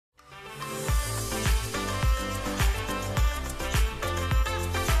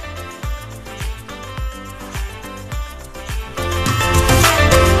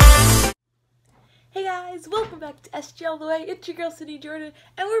back to SGL The Way. It's your girl, Cindy Jordan,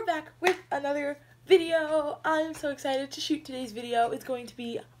 and we're back with another video. I'm so excited to shoot today's video. It's going to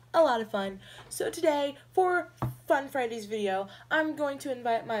be a lot of fun. So today, for Fun Friday's video, I'm going to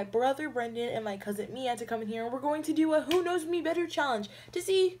invite my brother Brenden and my cousin Mia to come in here, and we're going to do a Who Knows Me Better challenge to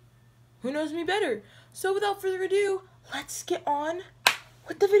see who knows me better. So without further ado, let's get on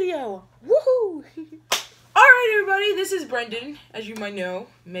with the video. Woohoo! Alright everybody, this is Brenden, as you may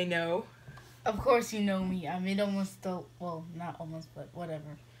know. Of course you know me. I mean, well, not almost, but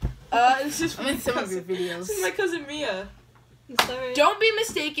whatever. This is I'm in some of your videos. This is my cousin Mia. Sorry. Don't be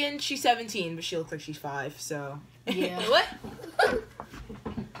mistaken, she's 17, but she looks like she's 5, so. Yeah. What?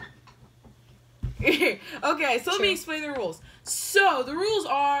 Okay, so let me explain the rules. So, the rules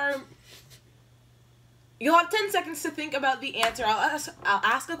are, you'll have 10 seconds to think about the answer. I'll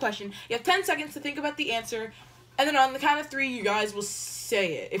ask a question. You have 10 seconds to think about the answer, and then on the count of 3, you guys will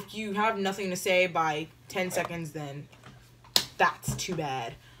say it. If you have nothing to say by 10 seconds, then that's too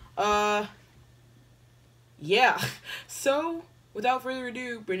bad. Yeah. So, without further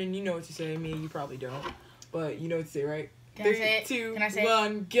ado, Brenden, you know what to say. Me, you probably don't. But you know what to say, right? Can I say it? 3, Can I say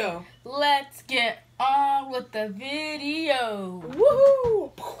 1, go. Let's get on with the video.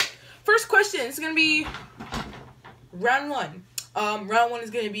 Woohoo! First question. It's going to be round 1. Round 1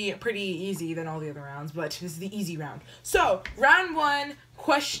 is going to be pretty easy than all the other rounds, but this is the easy round. So, round 1,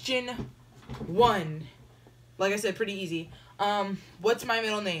 question 1. Like I said, pretty easy. What's my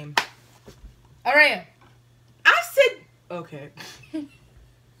middle name? Araya. I said... Okay.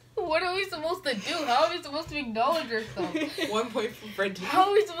 What are we supposed to do? How are we supposed to acknowledge ourselves? 1 point for Brenden. How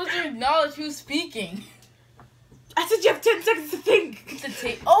are we supposed to acknowledge who's speaking? I said you have 10 seconds to think. To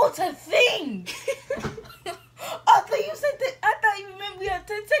think. I thought you meant we have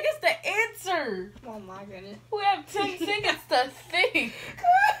 10 seconds to answer. Oh my goodness. We have 10 seconds to think.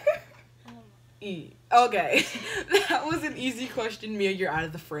 Okay. That was an easy question, Mia. You're out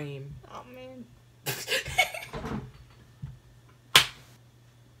of the frame. Oh man.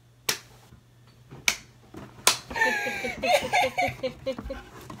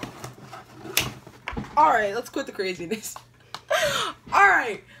 Alright, let's quit the craziness.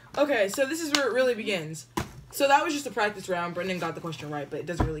 Alright. Okay, so this is where it really begins. So that was just a practice round. Brenden got the question right, but it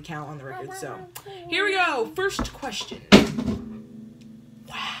doesn't really count on the record. So here we go. First question.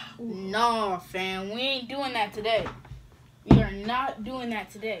 Wow. No, fam. We ain't doing that today. We are not doing that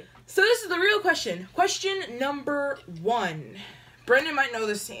today. So this is the real question. Question number 1. Brenden might know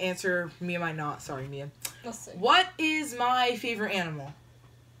this answer. Mia might not. Sorry, Mia. Let's see. What is my favorite animal?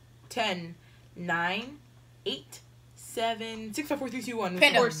 10, 9, 8, 7, 6, 5, 4, 3, 2, 1.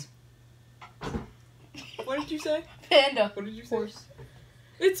 Panda. Horse. What did you say? Panda. What did you say? Horse.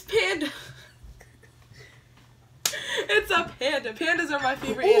 It's panda. It's a panda. Pandas are my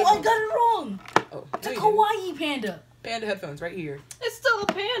favorite Oh, animals. I got it wrong. Oh, It's no, a you kawaii panda. didn't. Panda headphones right here. It's still a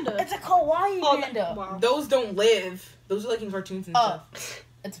panda. It's a kawaii panda. Wow. Those don't live. Those are like in cartoons and Oh, stuff.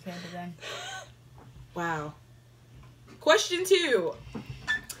 it's a panda then. Wow. Question 2.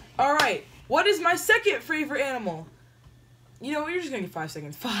 All right. What is my second favorite animal? You know what? You're just gonna get 5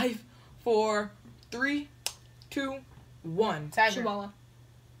 seconds. 5, 4, 3, 2, 1. Tiger. Chihuahua.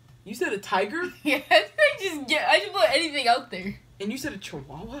 You said a tiger, Yeah, I just put anything out there. and you said a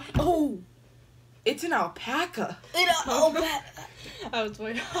chihuahua. Oh, It's an alpaca. I was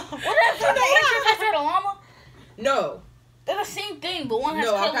way off. What I said a llama? No. They're the same thing, but one has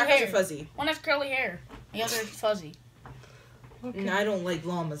No, curly alpacas hair. are fuzzy. One has curly hair. The other is fuzzy. Okay. No, I don't like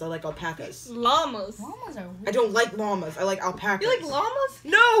llamas. I like alpacas. Llamas. Llamas are I weird. don't like llamas. I like alpacas. You like llamas?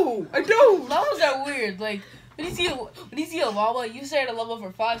 No, I don't. Llamas are weird. Like when you see a llama, you stare at a llama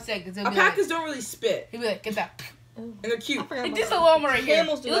for 5 seconds. It'll be Alpacas like, don't really spit, he'll be like, get that. and they're cute. I forgot It's about just a that. llama right here.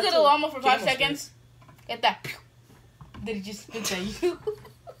 Camels do You look that at a too. llama for 5 Camels do. seconds. Get that. Then it just spits at you.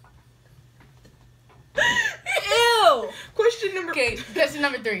 Ew. Question number. Okay, question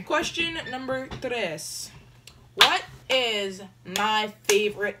number 3. Question number 3. What is my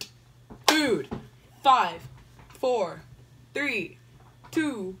favorite food? 5, 4, 3,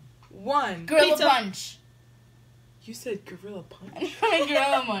 2, 1. Gorilla Pizza. punch. You said gorilla punch.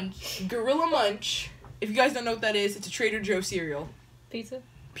 Gorilla munch. Gorilla munch. If you guys don't know what that is, it's a Trader Joe cereal. Pizza.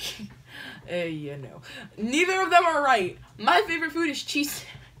 Yeah, no. Neither of them are right. My favorite food is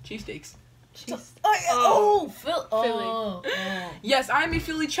cheesesteaks. Cheese. Oh. Yes, I'm a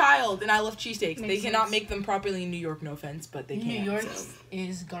Philly child, and I love cheesesteaks. They Makes cannot sense. make them properly in New York, no offense, but they can. New York so.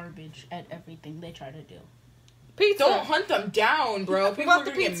 is garbage at everything they try to do. Pizza. Don't hunt them down, bro. People about are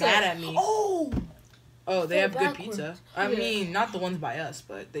the gonna get pizza? mad at me. Oh, Oh, they Go have good backwards. pizza. I Yeah. mean, not the ones by us,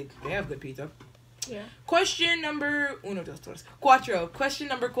 but they have good pizza. Yeah. Question number uno, dos, tres, cuatro. Question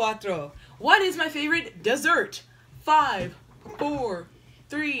number cuatro. What is my favorite dessert? 5, 4,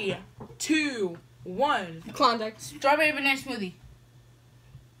 3, 2, 1. Klondike. Strawberry banana smoothie.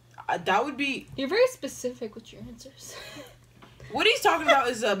 That would be. You're very specific with your answers. What he's talking about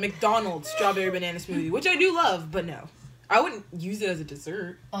is a McDonald's strawberry banana smoothie, which I do love, but no, I wouldn't use it as a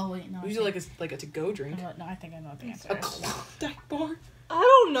dessert. Oh wait, no. Use it like a to-go drink. No, I think I know what the answer A is. Klondike bar. I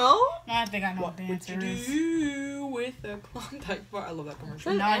don't know. No, I think I know What what the would answer you is. do with a Klondike bar? I love that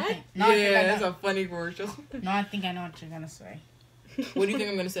commercial. No, I What? think. No, I think I It's know. a funny commercial. No, I think I know what you're gonna say. What do you think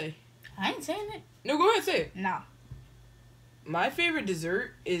I'm gonna say? I ain't saying it. No, go ahead, say it. No, My favorite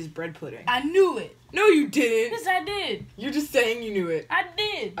dessert is bread pudding. I knew it. No, you didn't. Yes, I did. You're just saying you knew it. I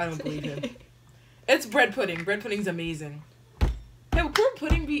did. I don't believe him. It's bread pudding. Bread pudding's amazing. Hey, will corn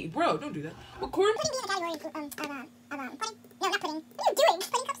pudding be... Bro, don't do that. Will corn... Pudding be in the category of pudding? No, not pudding. What are you doing?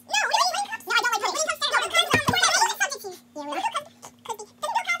 Pudding cups? No, we don't eat pudding cups. No, I don't like pudding cups. No, because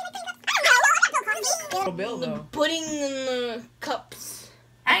yeah, we like Little Bill, though. Pudding in the cups.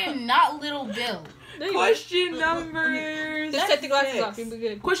 I am not Little Bill. There you go. Question number... Just take the glasses 6. off. You'll be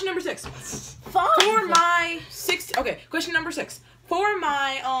good. Question number 6. Fine. For my 6th... Okay, question number 6. For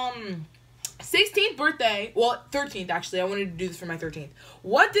my, 16th birthday... Well, 13th, actually. I wanted to do this for my 13th.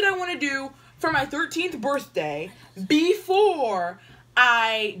 What did I want to do for my 13th birthday before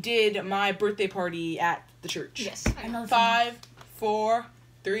I did my birthday party at the church? Yes. I know. 5, 4,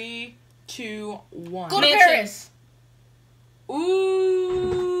 3, 2, 1. Go to Mansion. Paris.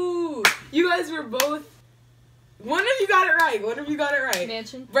 Ooh! You guys were both... One of you got it right. One of you got it right.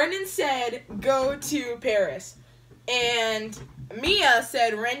 Mansion. Brenden said go to Paris. And Mia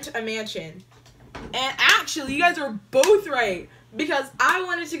said rent a mansion. And actually, you guys were both right. Because I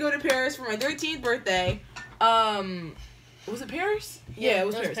wanted to go to Paris for my 13th birthday. Was it Paris? Yeah, it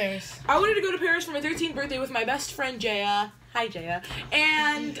was Paris. I wanted to go to Paris for my 13th birthday with my best friend, Jaya. Hi, Jaya.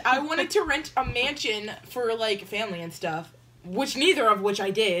 And I wanted to rent a mansion for, like, family and stuff. Which neither of which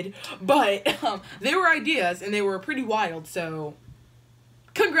I did. But they were ideas, and they were pretty wild, so...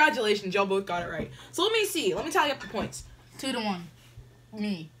 Congratulations, y'all both got it right. So let me see. Let me tally up the points. 2-1.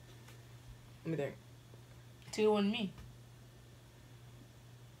 Me. Let me think. 2-1 me.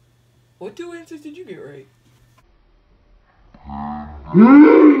 What 2 answers did you get right?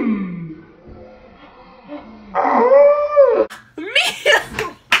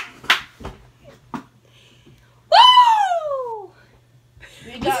 Mia! Woo!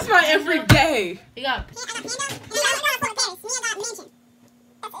 This is my everyday. We got.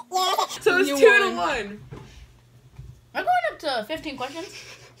 So it's You 2-1. We're going up to 15 questions.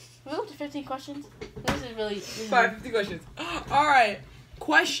 We're up to 15 questions. This is really. 50 questions. Alright.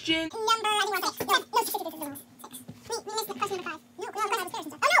 Question.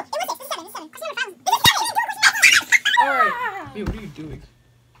 Alright. Mia, what are you doing?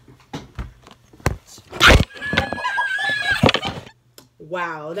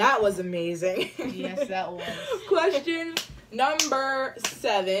 Wow, that was amazing. Yes, that was. Question number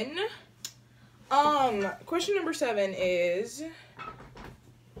 7. Question number 7 is,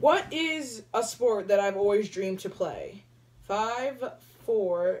 what is a sport that I've always dreamed to play? 5,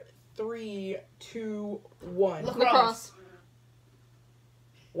 4, 3, 2, 1. Lacrosse.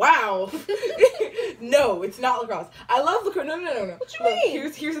 Wow. No, it's not lacrosse. I love lacrosse. No. What you Look,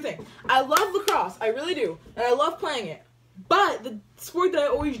 mean? Here's the thing. I love lacrosse. I really do. And I love playing it. But the sport that I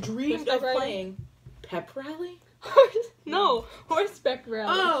always dreamed of Horseback riding? playing, pep rally? No, horseback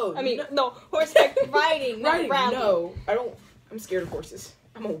rally. Oh, I mean, no. no, horseback riding, not Riding? rally. No, I don't. I'm scared of horses.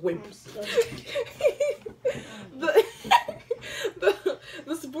 I'm a wimp.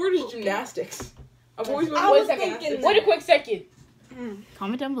 the sport is gymnastics. I've always wanted I to was play thinking gymnastics. Wait a quick second. Mm.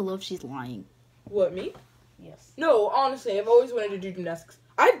 Comment down below if she's lying. What, me? Yes. No, honestly, I've always wanted to do gymnastics.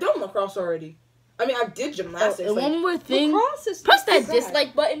 I've done lacrosse already. I mean, I did gymnastics. and like, one more thing. Lacrosse is Press that What's that?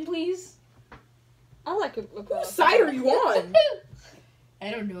 dislike button, please. I like it. whose Lacrosse. side are you on?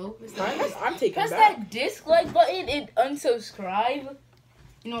 I don't know. I'm taking Press back. that dislike button and unsubscribe.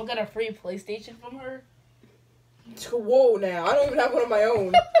 You know, got a free PlayStation from her. Whoa, now. I don't even have one of my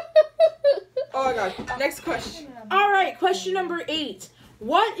own. Oh my god. Next question. Alright, question number 8.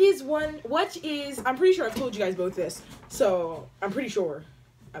 I'm pretty sure I've told you guys both this. So, I'm pretty sure.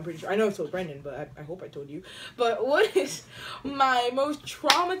 I know I told Brenden, but I hope I told you. But what is my most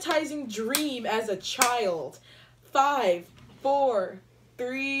traumatizing dream as a child? 5, 4,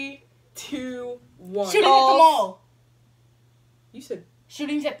 3, 2, 1. Shooting at the mall. You said,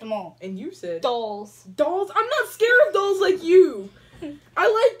 Shootings at the mall. and you said Dolls. dolls. I'm not scared of dolls like you.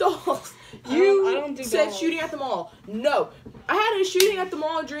 I like dolls. You I don't do said dolls. shooting at the mall. No, I had a shooting at the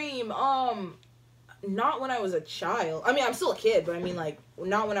mall dream. not when I was a child. I mean, I'm still a kid, but I mean, like,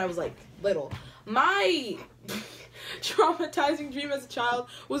 not when I was, like, little. My traumatizing dream as a child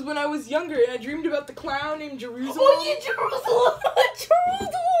was when I was younger, and I dreamed about the clown named Jerusalem. Oh, yeah, Jerusalem!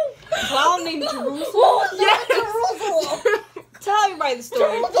 Jerusalem! Clown named Jerusalem. Oh, Yes! Jerusalem! Tell everybody the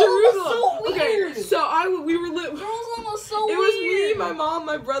story. Jerusalem was so weird. Okay, so we were Jerusalem was so It weird. was me, my mom,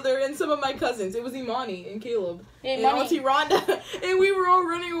 my brother, and some of my cousins. It was Imani and Caleb. Hey, And Mommy. Auntie Rhonda. And we were all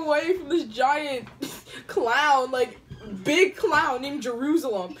running away from this giant clown, like, big clown named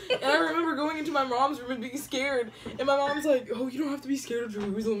Jerusalem. And I remember going into my mom's room and being scared. And my mom's like, oh, you don't have to be scared of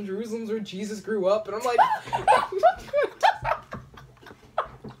Jerusalem. Jerusalem's where Jesus grew up. And I'm like...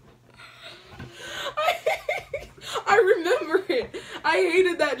 I remember it. I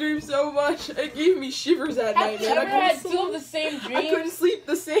hated that dream so much. It gave me shivers at night. Have you Man. ever had two of the same I couldn't dreams? sleep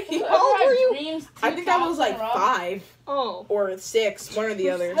the same. How old were you? Dreams I think I was like 5 Oh. or 6, one or the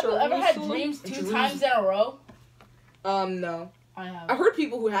other. Have you ever had Jerusalem? dreams two Jerusalem. times in a row? No. I have. I've heard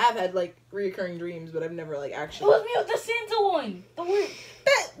people who have had like reoccurring dreams, but I've never like It actually. was me with the Santa one. The weird.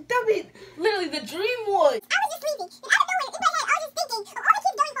 That be literally the dream was. I was just sleeping, and out of nowhere, in my head, I was just thinking of all the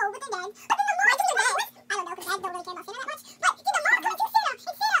kids going home with their dads. But then the mom took their dads. I don't know, because dads don't really care about Santa that much. But see, the mom comes to Santa, and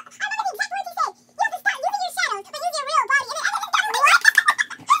Santa, I remember the exact words he said. You have to start using your shadows, but use your real body. And then I just what?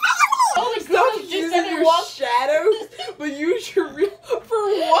 Holy Stop Santa just using said it your walked. shadows, but use your real for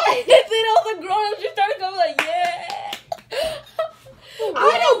what? And then all the grown-ups just started going like, yeah.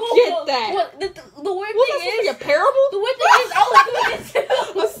 I don't get that. What, the weird Was thing that supposed to is, be a parable? the weird thing is, I was doing it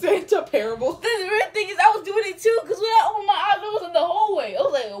too. A Santa parable. The weird thing is, I was doing it too, because when I opened my eyes, I was in the hallway. I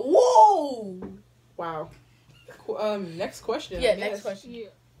was like, whoa. Wow. Next question. Yeah, I next guess. question.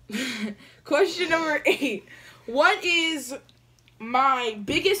 Yeah. Question number 8. What is my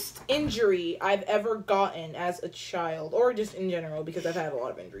biggest injury I've ever gotten as a child, or just in general, because I've had a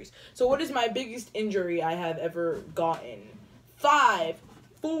lot of injuries. So what is my biggest injury I have ever gotten? 5,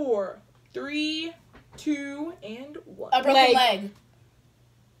 4, 3, 2, and 1. A broken leg.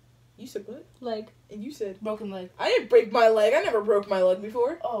 You said what? Leg. And you said Broken leg. I didn't break my leg. I never broke my leg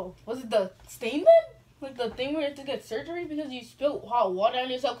before. Oh, was it the stain leg? Like the thing where you had to get surgery because you spilled hot water on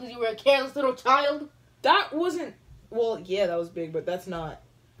yourself because you were a careless little child? That wasn't. Well, yeah, that was big, but that's not.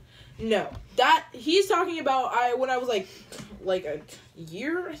 No, that he's talking about. When I was like a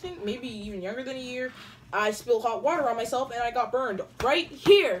year, I think, maybe even younger than a year. I spilled hot water on myself and I got burned right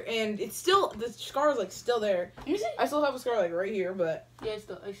here, and it's still the scar is like still there. Let me see. I still have a scar like right here, but Yeah, it's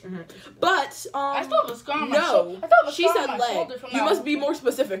still. I see that. but I still have a scar on my no, shoulder. I thought she said leg. You must be more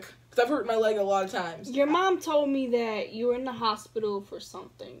specific because I've hurt my leg a lot of times. Your mom told me that you were in the hospital for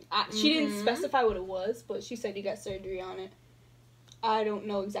something. She didn't Mhm. specify what it was, but she said you got surgery on it. I don't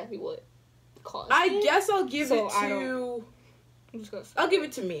know exactly what caused I it. guess I'll give So it I to. I'm just gonna say. I'll give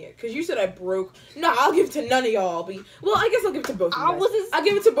it to Mia, because you said I broke. No, I'll give it to none of y'all. Well, I guess I'll give it to both of you I guys. wasn't I'll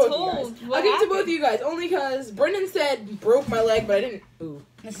give it to both of you told guys. what I'll give it to both happened. of you guys, only because Brenden said broke my leg, but I didn't. Ooh.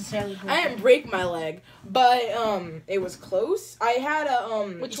 necessarily. I didn't break my leg, but it was close. I had a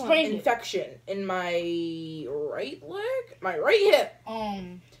Which one? Sprained it. infection in my right leg, my right hip,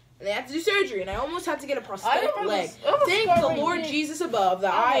 and they had to do surgery, and I almost had to get a prosthetic leg. Thank the Lord Jesus above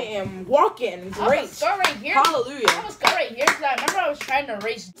that I am walking I have a great. scar right here. Hallelujah. I have a scar right here because I remember I was trying to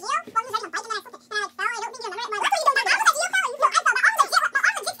race. You know, one was like a bike and then I flipped it, and I fell. I don't think you remember it. That's what you don't know. I was like, you fell. You fell. I fell. My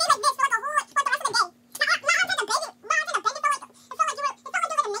arm legit stayed like this for like the whole, for the rest of the day. My arm tried to bend it. My arm tried to bend it. It felt like you were like a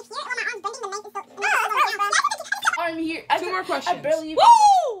knife here, and when my arm's bending, the knife is so. Arm here. Two more questions. I barely.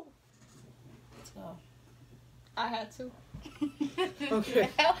 Woo! Let's go. I had to. Okay.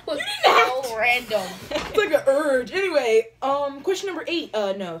 That was so random. It's like an urge. Anyway, question number 8.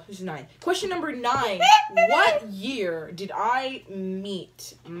 No, this is 9. Question number 9. What year did I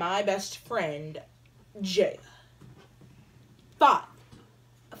meet my best friend, Jay? 5,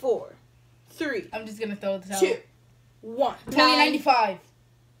 4, 3, I'm just gonna throw this out. 2, 1. 1995.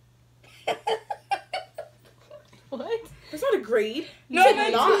 What? That's not a grade. No, You no,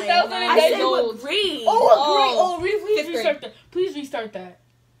 said 2009. 9. I said Old. what grade? Oh, great. Oh, please Fifth restart grade. that. Please restart that.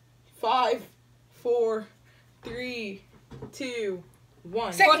 5, 4, 3, 2,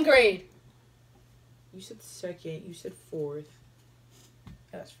 1. Second grade. You said second. You said fourth.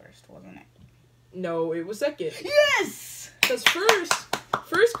 That was first, wasn't it? No, it was second. Yes! Because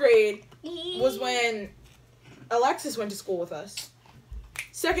first grade was when Alexis went to school with us.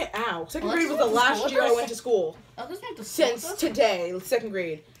 Second grade was the Alexis went to last school year I with went us? to school. Since Since today, 2nd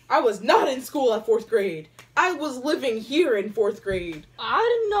grade. I was not in school at 4th grade. I was living here in 4th grade. I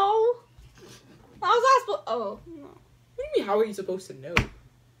didn't know. I was supposed. Oh no. What do you mean, how are you supposed to know?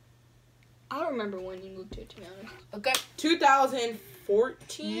 I don't remember when you moved here, to be honest. Okay. 2004.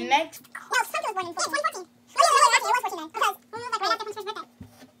 2014. Next. No, Sophia was born in 2014. Oh, yeah, actually, it was 14 then. Because it was like right after Prince's birthday.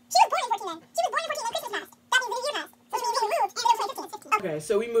 She was born in 14 then. She was born in 14 and Christmas passed. That means the year passed. So we moved, and it was 2015. Okay,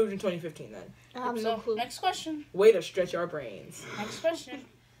 so we moved in 2015 then. I have no So, clue. next question. Way to stretch our brains. Next question.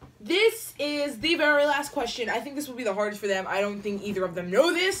 This is the very last question. I think this will be the hardest for them. I don't think either of them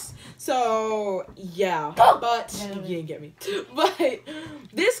know this. So, yeah. But, you didn't get me. But,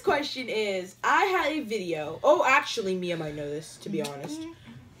 this question is, I had a video. Oh, actually, Mia might know this, to be honest.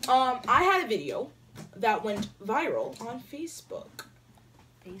 I had a video that went viral on Facebook.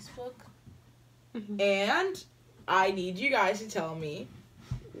 Facebook. And I need you guys to tell me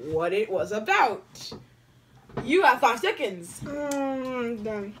what it was about. You have 5 seconds. Done.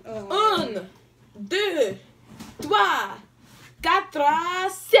 1, 2, 3, 4, 5.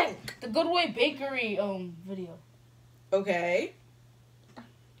 The Goodway Bakery video. Okay.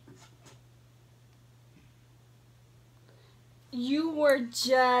 You were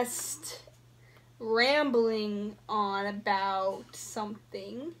just rambling on about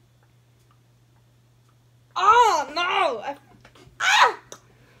something. Oh no!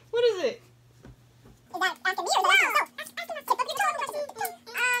 What is it? Is that after me or is that after you? Ask us.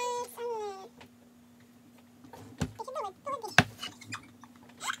 Come on.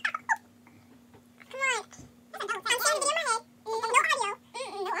 I'm trying to get in my head. No audio. No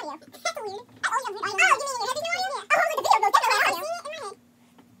audio. That's weird. Oh, you mean it has no audio? Oh, the video goes definitely audio. I see it in my head.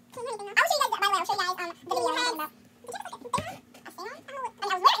 Can't hear anything now. I'll show you guys, by the way, I'll show you guys the video I'm talking about. Did you have like a thing on? A thing on? I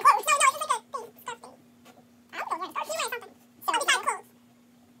was wearing clothes. No, it's just like a thing. Scarf thing. I don't know, scarf. He's wearing something. So, besides clothes.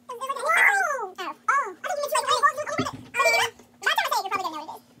 Whoa! Oh, I think you meant to like, oh, my time to say it, you probably didn't know what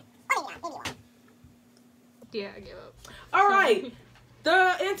it is. Or maybe not, maybe you won't. Yeah, I give up. All right. The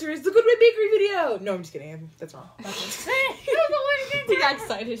answer is the Goodway Bakery video. No, I'm just kidding. That's wrong. He got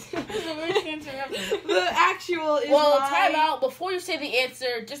excited. The actual is Well, my... time out. Before you say the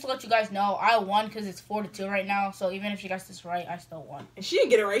answer, just to let you guys know, I won because it's 4-2 right now. So even if she got this right, I still won. She didn't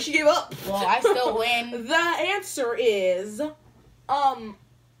get it right. She gave up. Well, I still win. The answer is, the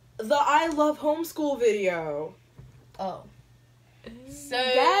I Love Homeschool video. Oh. So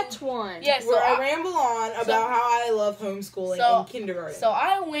That one. yes, Where I ramble on about how I love homeschooling in kindergarten. So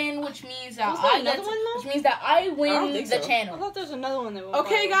I win, which means that Was there I get another one, though? which means that I win don't think the so. I channel. thought there was another one that went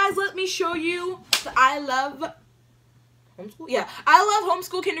Okay, viral. guys, let me show you the I Love Homeschool. Yeah, I Love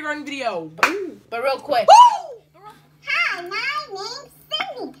Homeschool kindergarten video. Woo! But real quick, Hi, my name's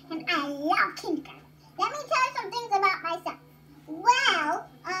Cindy, and I love kindergarten. Let me tell you some things about myself. Well,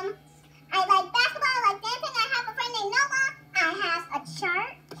 I like basketball, I like dancing, I have a friend named Noah. I have a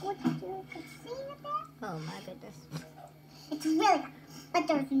chart, which you can see up there. Oh my goodness. It's really fun. But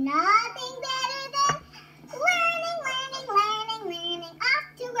there's nothing better than learning off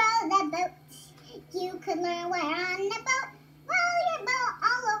to row the boat. You could learn while on the boat, roll your boat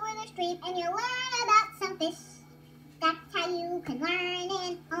all over the stream, and you'll learn about some fish. That's how you can learn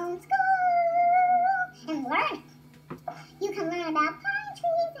in homeschool. And learn it. You can learn about pine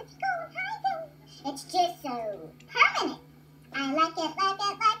trees if you go hiking. It's just so permanent. I like it.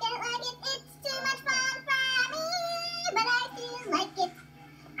 It's too much fun for me, but I feel like it.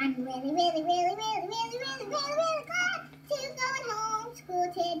 I'm really glad to go in homeschool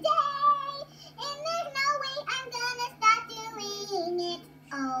today. And there's no way I'm gonna stop doing it.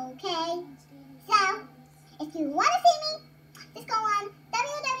 Okay. So, if you want to see me, just go on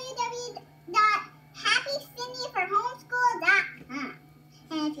www.happycindyforhomeschool.com.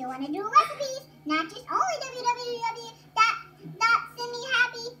 And if you want to do recipes, not just only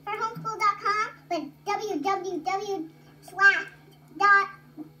www.cindyhappyforhomeschool.com, but www.Cindy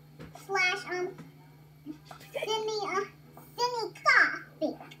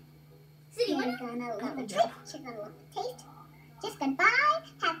Coffee. You're gonna love the treat. You're gonna love the taste. Just goodbye,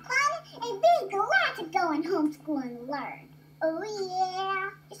 have fun, and be glad to go and homeschool and learn. Oh yeah.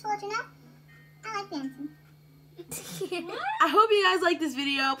 Just to let you know, I like dancing. I hope you guys like this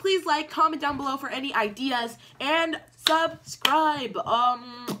video. Please like, comment down below for any ideas, and subscribe.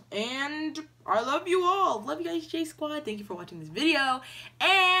 And I love you all. Love you guys, J Squad. Thank you for watching this video,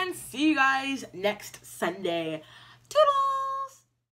 and see you guys next Sunday. Toodles!